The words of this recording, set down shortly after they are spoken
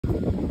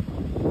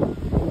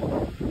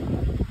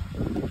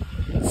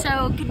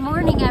So good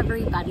morning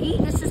everybody,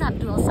 this is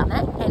Abdul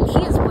Semet and he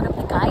is one of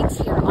the guides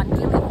here on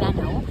Gili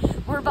Meno.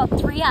 We're about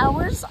 3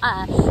 hours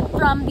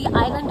from the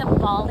island of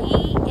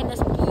Bali in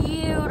this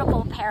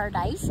beautiful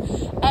paradise,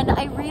 and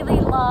I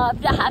really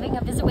loved having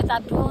a visit with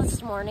Abdul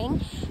this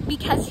morning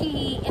because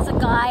he is a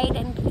guide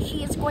and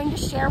he is going to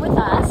share with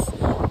us,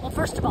 well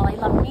first of all I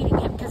love meeting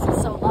him because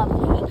he's so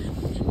lovely,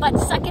 but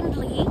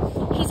secondly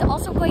he's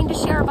also going to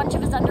share a bunch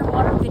of his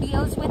underwater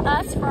videos with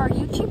us for our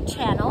YouTube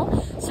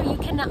channel, so you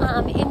can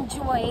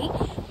enjoy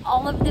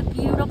all of the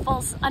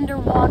beautiful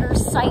underwater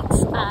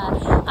sights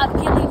of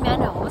Gili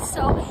Meno.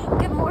 So,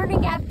 good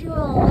morning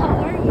Abdul,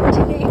 how are you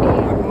today?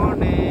 Good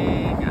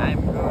morning,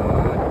 I'm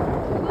good.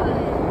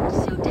 Good.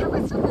 So tell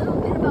us a little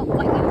bit about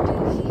what you do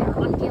here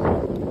on Gili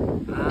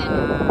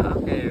Meno.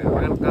 Okay,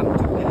 welcome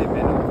to Gili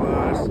Meno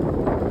first.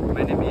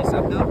 My name is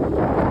Abdul.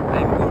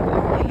 I'm good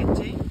in Gili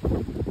T.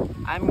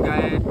 I'm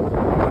guide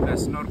for the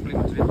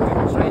snorkeling trip to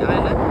 3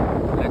 islands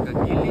like a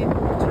Gili,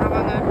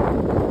 Trawangan,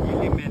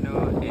 Gili Meno,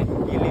 and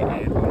Gili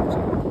Air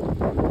also.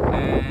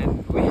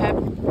 And we have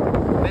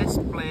best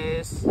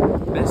place,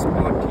 best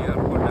spot here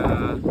for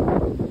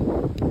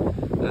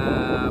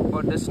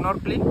the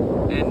snorkeling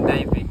and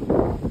diving.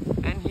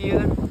 And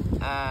here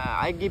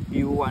I give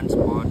you one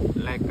spot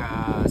like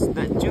a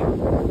statue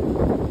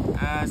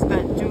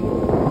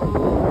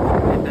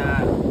with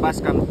a bus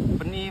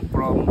company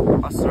from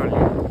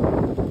Australia.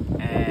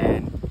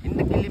 And in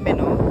the Gili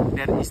Meno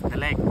there is the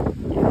lake,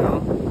 you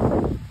know.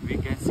 We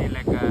can see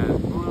like a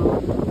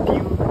good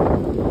view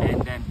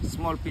and then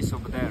small piece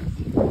over there.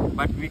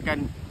 But we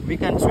can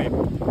swim.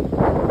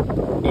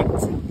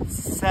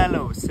 It's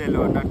shallow,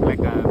 not like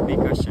a big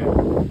ocean.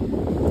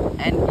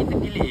 And in the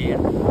Gili air,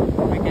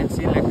 we can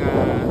see like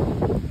a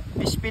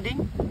fish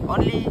feeding.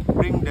 Only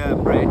bring the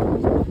bread,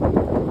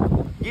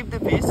 give the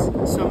fish,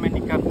 so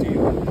many come to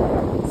you.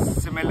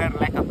 Similar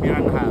like a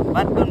piranha,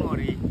 but don't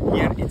worry,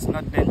 here it's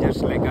not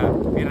dangerous like a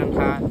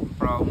piranha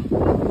from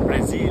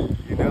Brazil,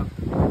 you know.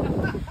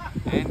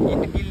 And in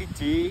the Gili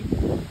T,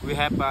 we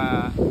have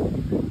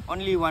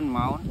only one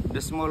mount,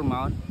 the small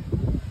mount.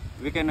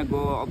 We can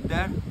go up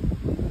there,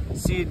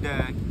 see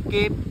the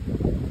cape.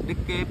 The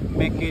cape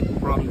make it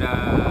from the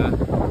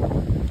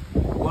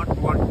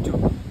World War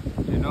II,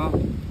 you know,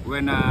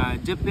 when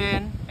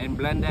Japan and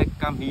Belanda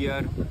come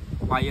here,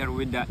 fire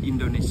with the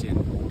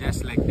Indonesian,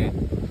 just like that.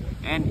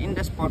 And in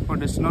the spot for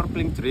the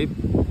snorkeling trip,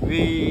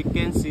 we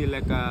can see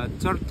like a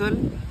turtle,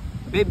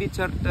 baby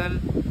turtle,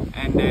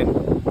 and then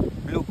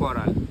blue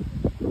coral.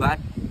 But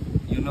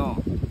you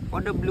know, for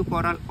the blue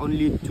coral,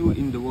 only 2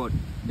 in the world.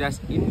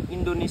 Just in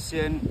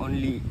Indonesian,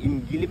 only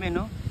in Gili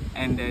Meno,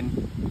 and then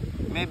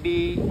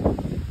maybe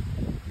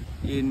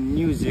in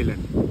New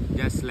Zealand,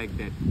 just like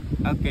that.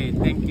 Okay,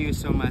 thank you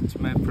so much,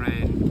 my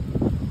friend.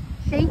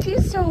 Thank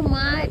you so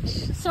much.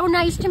 So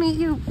nice to meet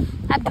you,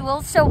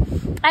 Abdul. So,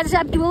 as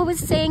Abdul was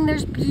saying,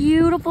 there's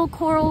beautiful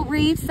coral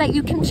reefs that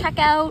you can check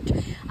out.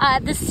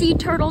 The sea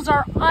turtles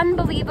are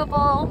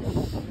unbelievable.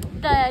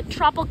 The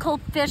tropical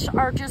fish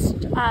are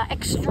just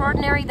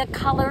extraordinary. The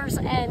colors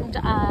and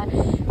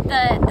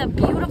the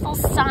beautiful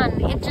sun.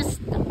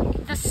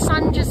 The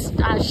sun just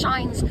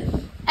shines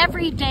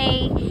every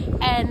day,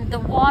 and the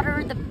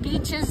water, the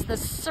beaches, the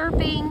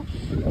surfing,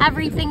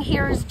 everything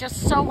here is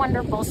just so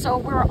wonderful. So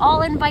we're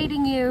all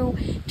inviting you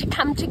to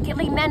come to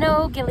Gili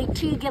Meno, Gili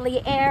T,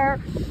 Gili Air,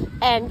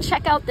 and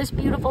check out this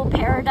beautiful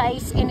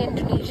paradise in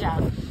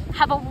Indonesia.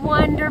 Have a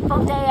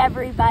wonderful day,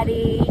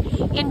 everybody.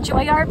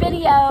 Enjoy our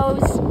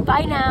videos.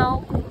 Bye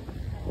now.